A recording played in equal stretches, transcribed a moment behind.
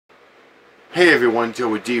Hey everyone,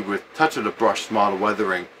 Joey D with Touch of the Brush Model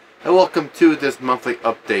Weathering, and welcome to this monthly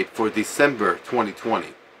update for December 2020.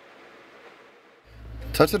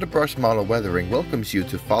 Touch of the Brush Model Weathering welcomes you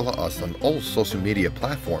to follow us on all social media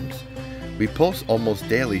platforms. We post almost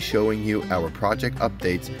daily showing you our project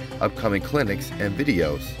updates, upcoming clinics, and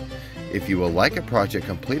videos. If you would like a project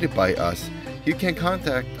completed by us, you can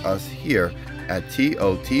contact us here at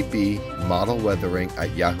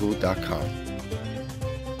TOTBModelWeathering@yahoo.com.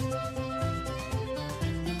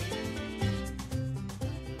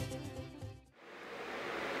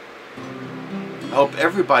 I hope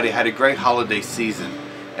everybody had a great holiday season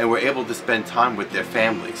and were able to spend time with their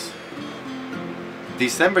families.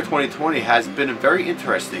 December 2020 has been a very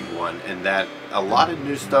interesting one in that a lot of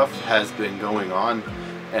new stuff has been going on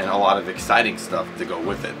and a lot of exciting stuff to go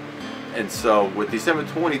with it. And so with December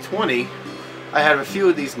 2020, I have a few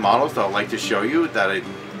of these models that I'd like to show you that I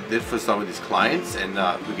did for some of these clients, and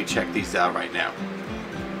we can check these out right now.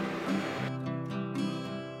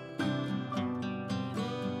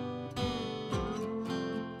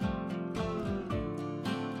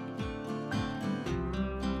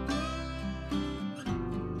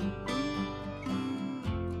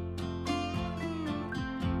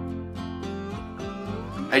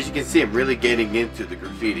 As you can see, I'm really getting into the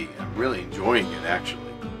graffiti. I'm really enjoying it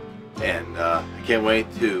actually. And I can't wait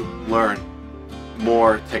to learn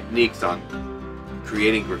more techniques on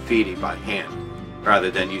creating graffiti by hand rather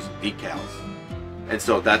than using decals. And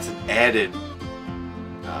so that's an added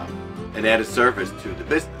service to the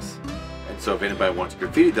business. And so if anybody wants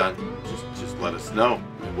graffiti done, just let us know.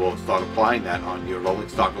 And we'll start applying that on your rolling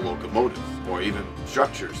stock or locomotives or even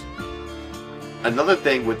structures. Another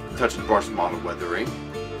thing with Touch of the Brush Model Weathering,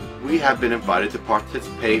 we have been invited to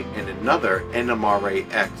participate in another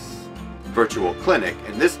NMRA-X virtual clinic.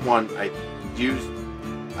 And this one I used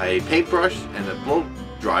a paintbrush and a blow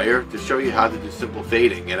dryer to show you how to do simple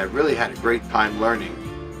fading, and I really had a great time learning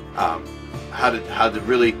how to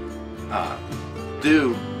really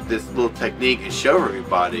do this little technique and show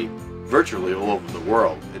everybody virtually all over the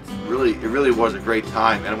world. It really was a great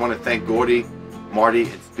time, and I want to thank Gordy, Marty,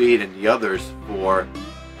 and Speed and the others for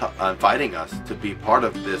inviting us to be part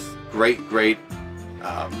of this great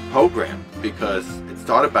program, because it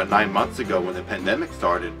started about 9 months ago when the pandemic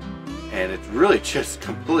started, and it's really just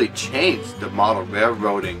completely changed the model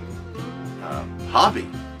railroading hobby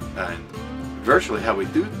and virtually how we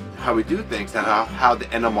do things, and how the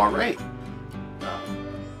NMRA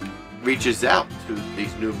reaches out to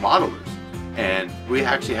these new modelers. And we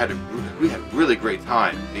actually had a really great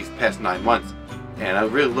time these past 9 months, and I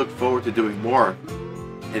really look forward to doing more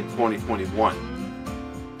in 2021.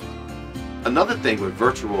 Another thing with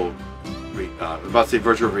virtual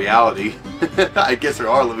reality, I guess we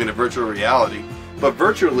are living in a virtual reality, but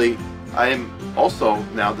virtually I am also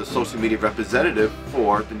now the social media representative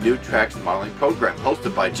for the New Tracks modeling program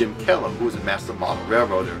hosted by Jim Keller, who is a master model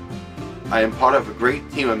railroader. I am part of a great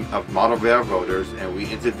team of model railroaders, and we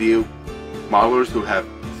interview modelers who have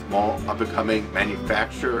small up-and-coming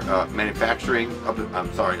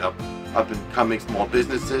up-and-coming small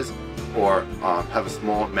businesses, or have a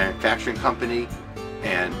small manufacturing company,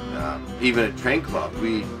 and even a train club.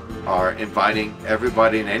 We are inviting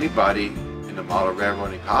everybody and anybody in the model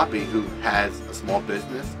railroading hobby who has a small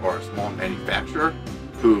business or a small manufacturer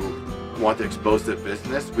who want to expose their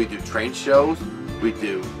business. We do train shows. We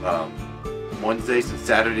do Wednesdays and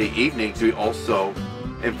Saturday evenings. We also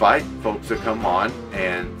invite folks to come on,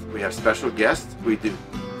 and we have special guests. We do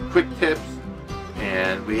quick tips,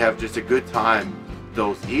 and we have just a good time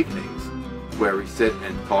those evenings where we sit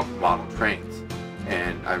and talk model trains.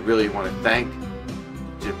 And I really want to thank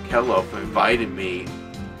Jim Kello for inviting me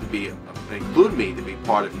to include me to be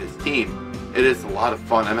part of his team. It is a lot of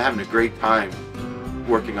fun. I'm having a great time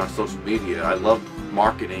working on social media. I love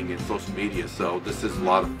marketing and social media, so this is a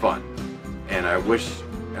lot of fun. And I wish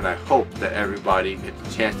and I hope that everybody gets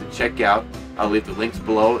a chance to check out. I'll leave the links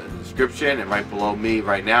below in the description, and right below me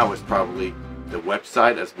right now is probably the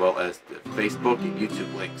website as well as the Facebook and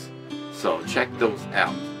YouTube links. So check those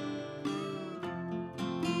out.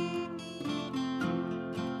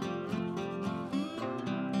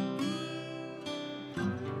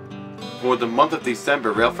 For the month of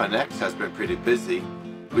December, RailFanX has been pretty busy.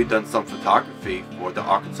 We've done some photography for the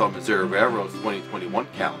Arkansas-Missouri Railroad's 2021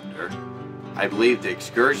 calendar. I believe the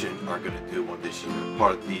Excursion are going to do one this year,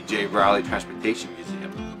 part of the J. Riley Transportation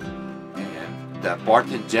Museum. And that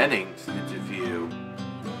Barton Jennings interview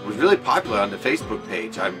was really popular on the Facebook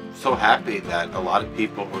page. I'm so happy that a lot of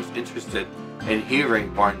people were interested in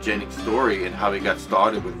hearing Barton Jennings' story and how he got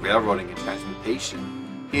started with railroading and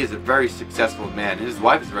transportation. He is a very successful man, and his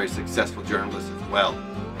wife is a very successful journalist as well.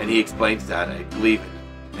 and he explains that, I believe,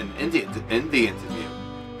 in the interview.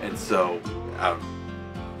 And so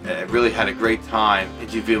I really had a great time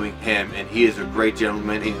interviewing him, and he is a great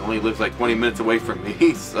gentleman. He only lives like 20 minutes away from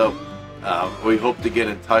me, so we hope to get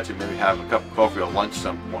in touch and maybe have a cup of coffee or lunch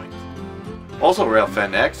some point. Also,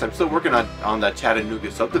 RailFanX, I'm still working on that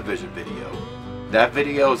Chattanooga subdivision video. That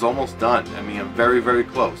video is almost done. I mean, I'm very, very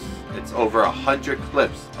close. It's over 100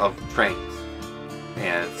 clips of trains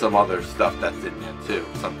and some other stuff that's in there too,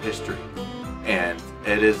 some history. And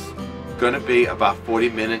it is going to be about 40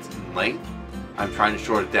 minutes in length. I'm trying to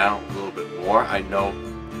short it down a little bit more. I know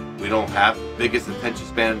we don't have the biggest attention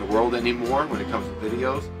span in the world anymore when it comes to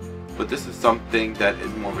videos, but this is something that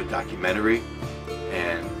is more of a documentary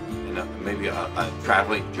and maybe a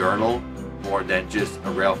traveling journal more than just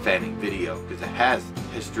a rail fanning video, because it has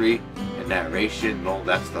history and narration and all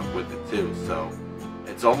that stuff with it too. So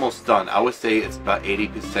it's almost done. I would say it's about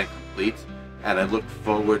 80% complete, and I look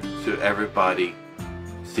forward to everybody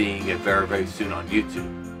seeing it very, very soon on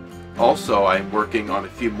YouTube. Also, I'm working on a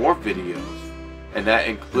few more videos, and that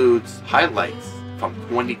includes highlights from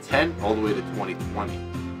 2010 all the way to 2020,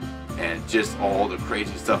 and just all the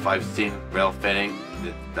crazy stuff I've seen rail fanning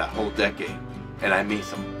that whole decade. And I mean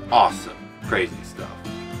some awesome, crazy stuff.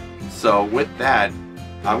 So with that,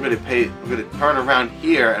 I'm gonna turn around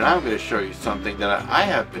here, and I'm gonna show you something that I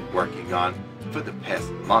have been working on for the past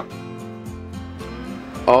month.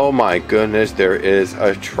 Oh my goodness, there is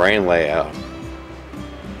a train layout.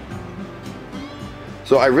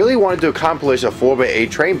 So I really wanted to accomplish a 4x8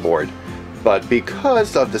 train board, but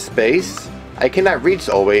because of the space, I cannot reach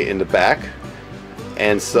all the way in the back,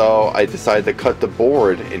 and so I decided to cut the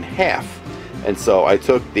board in half. And so I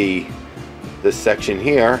took this section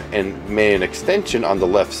here and made an extension on the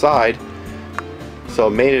left side, so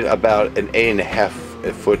made it about an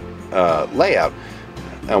 8.5 foot layout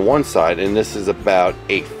on one side, and this is about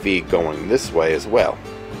 8 feet going this way as well.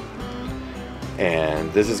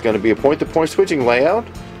 And this is going to be a point-to-point switching layout.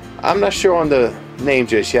 I'm not sure on the name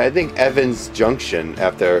just yet. I think Evans Junction,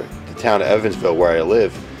 after the town of Evansville where I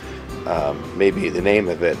live, maybe the name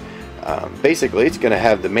of it. Basically, it's going to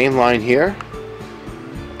have the main line here.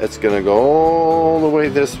 It's going to go all the way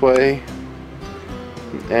this way,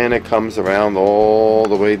 and it comes around all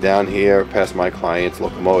the way down here past my client's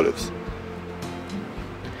locomotives.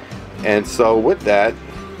 And so with that,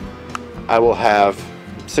 I will have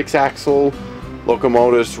 6-axle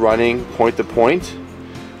locomotives running point to point.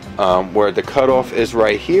 Where the cutoff is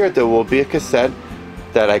right here, there will be a cassette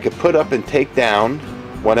that I could put up and take down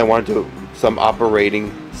when I want to do some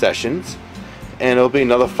operating sessions, and it'll be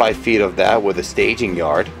another 5 feet of that with a staging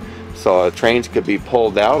yard, so trains could be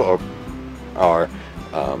pulled out, or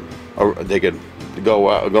they could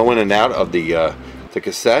go in and out of the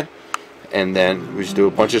cassette, and then we just do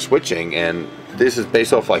a bunch of switching. And this is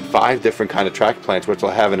based off like 5 different kind of track plans, which I'll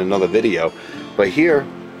have in another video. But here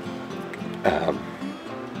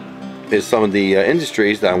is some of the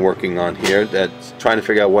industries that I'm working on here, that's trying to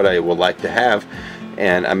figure out what I would like to have.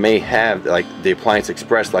 And I may have like the Appliance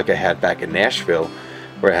Express like I had back in Nashville,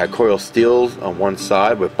 where I had coil steels on one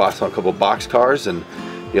side with a couple box cars, and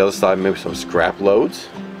the other side maybe some scrap loads.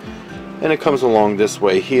 And it comes along this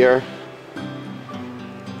way here.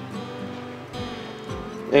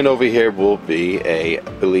 And over here will be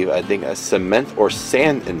I think a cement or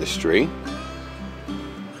sand industry.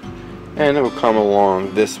 And it will come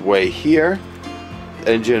along this way here.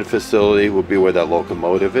 Engine facility will be where that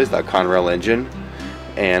locomotive is, that Conrail engine.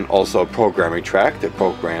 And also a programming track that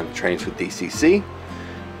programs trains with DCC.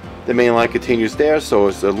 The main line continues there, so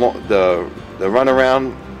it's the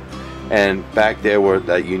runaround. And back there where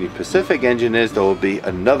that Union Pacific engine is, there will be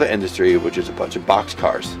another industry, which is a bunch of box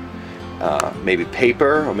cars. Maybe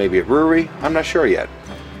paper, or maybe a brewery, I'm not sure yet.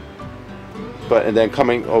 And then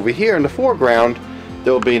coming over here in the foreground,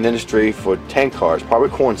 there will be an industry for tank cars, probably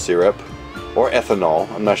corn syrup or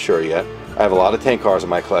ethanol, I'm not sure yet. I have a lot of tank cars in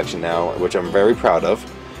my collection now, which I'm very proud of,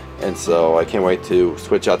 and so I can't wait to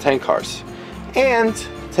switch out tank cars. And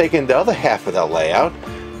taking the other half of that layout,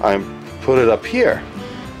 I'm put it up here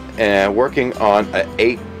and working on an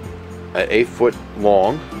 8 foot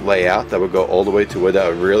long layout that would go all the way to where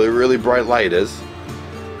that really, really bright light is.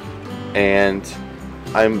 And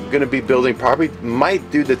I'm gonna be building, might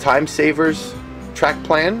do the Time Savers track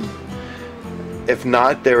plan. If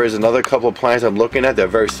not, there is another couple of plans I'm looking at that are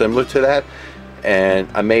very similar to that, and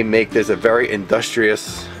I may make this a very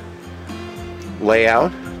industrious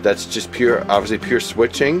layout that's just obviously pure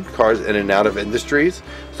switching cars in and out of industries.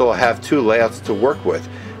 So I'll have 2 layouts to work with.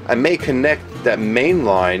 I may connect that main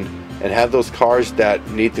line and have those cars that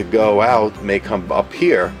need to go out may come up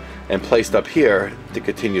here and placed up here to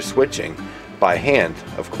continue switching. by hand,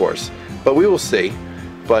 of course, but we will see.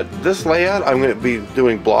 But this layout, I'm going to be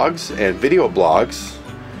doing blogs and video blogs.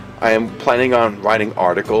 I am planning on writing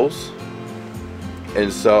articles,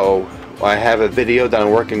 and so I have a video that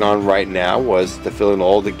I'm working on right now was to fill in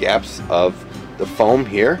all the gaps of the foam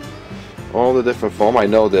here, all the different foam. I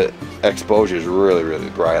know the exposure is really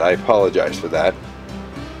bright. I apologize for that.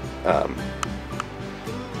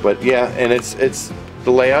 But yeah, and it's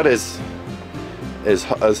the layout is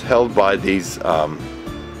held by these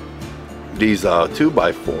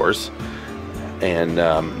 2x4s, and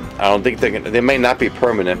I don't think they may not be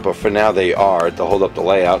permanent, but for now they are to hold up the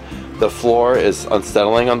layout. The floor is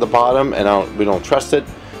unsettling on the bottom, and we don't trust it,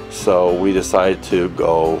 so we decided to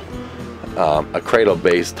go a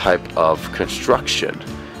cradle-based type of construction.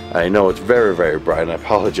 I know it's very bright, and I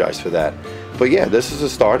apologize for that. But yeah, this is the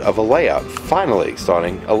start of a layout, finally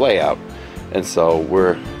starting a layout. And so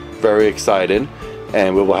we're very excited,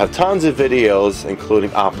 and we will have tons of videos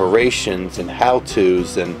including operations and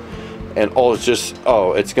how-tos and all.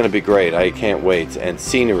 It's going to be great. I can't wait. And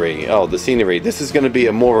scenery. Oh, the scenery. This is going to be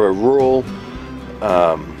a more rural,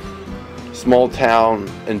 small town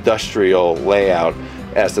industrial layout,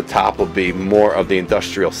 as the top will be more of the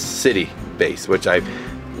industrial city base, which I've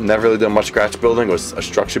never really done much scratch building or a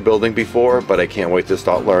structure building before, but I can't wait to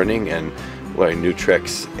start learning and learning new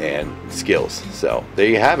tricks and skills. So there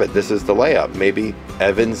you have it. This is the layout. Maybe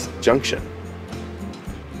Evans Junction.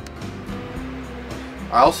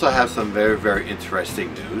 I also have some very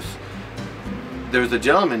interesting news. There's a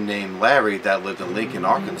gentleman named Larry that lived in Lincoln,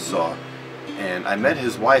 Arkansas, and I met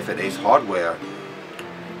his wife at Ace Hardware.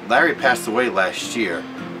 Larry passed away last year,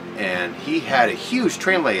 and he had a huge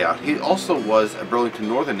train layout. He also was a Burlington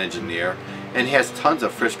Northern engineer, and he has tons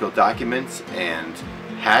of Frisco documents and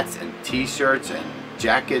hats and t-shirts and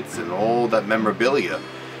jackets and all that memorabilia.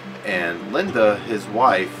 And Linda, his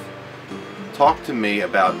wife, talked to me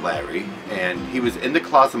about Larry, and he was in the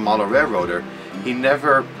closet model railroader. He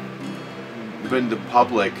never been to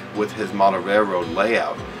public with his model railroad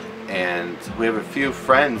layout, and we have a few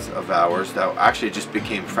friends of ours that actually just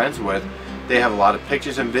became friends with. They have a lot of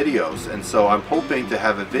pictures and videos, and so I'm hoping to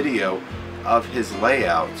have a video of his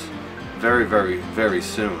layout very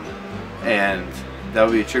soon, and that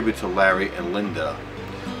will be a tribute to Larry and Linda.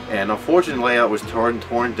 And unfortunately, the layout was torn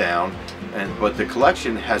down, but the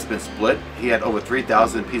collection has been split. He had over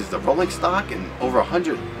 3,000 pieces of rolling stock and over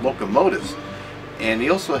 100 locomotives, and he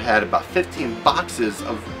also had about 15 boxes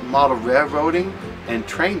of model railroading and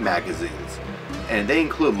train magazines, and they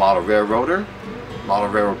include Model Railroader, Model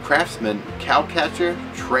Railroad Craftsman, Cowcatcher,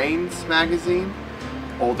 Trains magazine,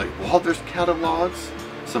 all the Walters catalogs,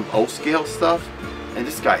 some O-scale stuff, and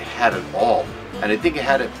this guy had it all. And I think he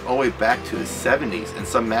had it all the way back to the 70s and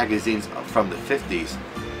some magazines from the 50s.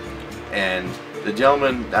 And the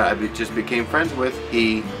gentleman that I just became friends with,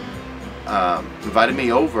 he invited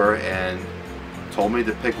me over and told me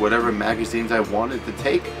to pick whatever magazines I wanted to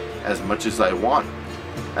take, as much as I want.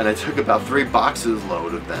 And I took about 3 boxes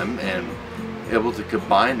load of them and able to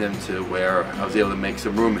combine them to where I was able to make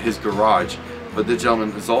some room in his garage. But the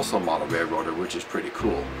gentleman is also a model railroader, which is pretty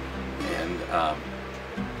cool. And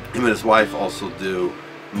him and his wife also do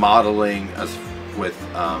modeling with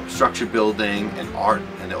structure building and art,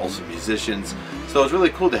 and they're also musicians. So it's really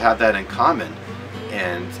cool to have that in common.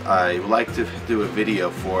 And I would like to do a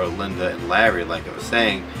video for Linda and Larry, like I was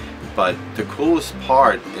saying. But the coolest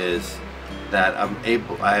part is that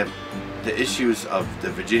I have the issues of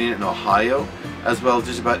the Virginia and Ohio, as well as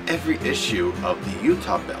just about every issue of the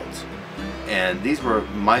Utah belt. And these were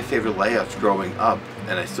my favorite layouts growing up,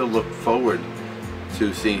 and I still look forward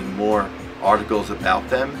to seeing more articles about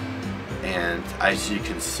them. And as you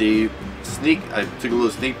can see, I took a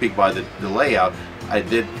little sneak peek by the layout. I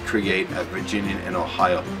did create a Virginia and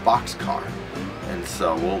Ohio boxcar, and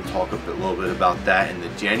so we'll talk a little bit about that in the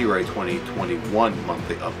January 2021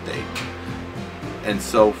 monthly update. And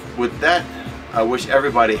so with that, I wish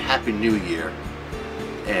everybody Happy New Year,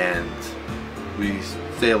 and we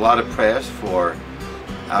say a lot of prayers for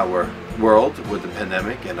our world with the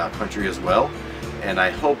pandemic and our country as well. And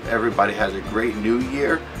I hope everybody has a great new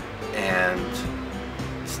year, and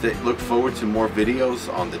look forward to more videos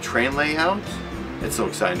on the train layout. It's so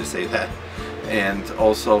exciting to say that. And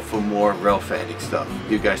also for more RailFanX stuff.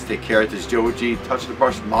 You guys take care. This is Joe G, Touch the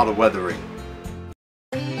Brush Model Weathering.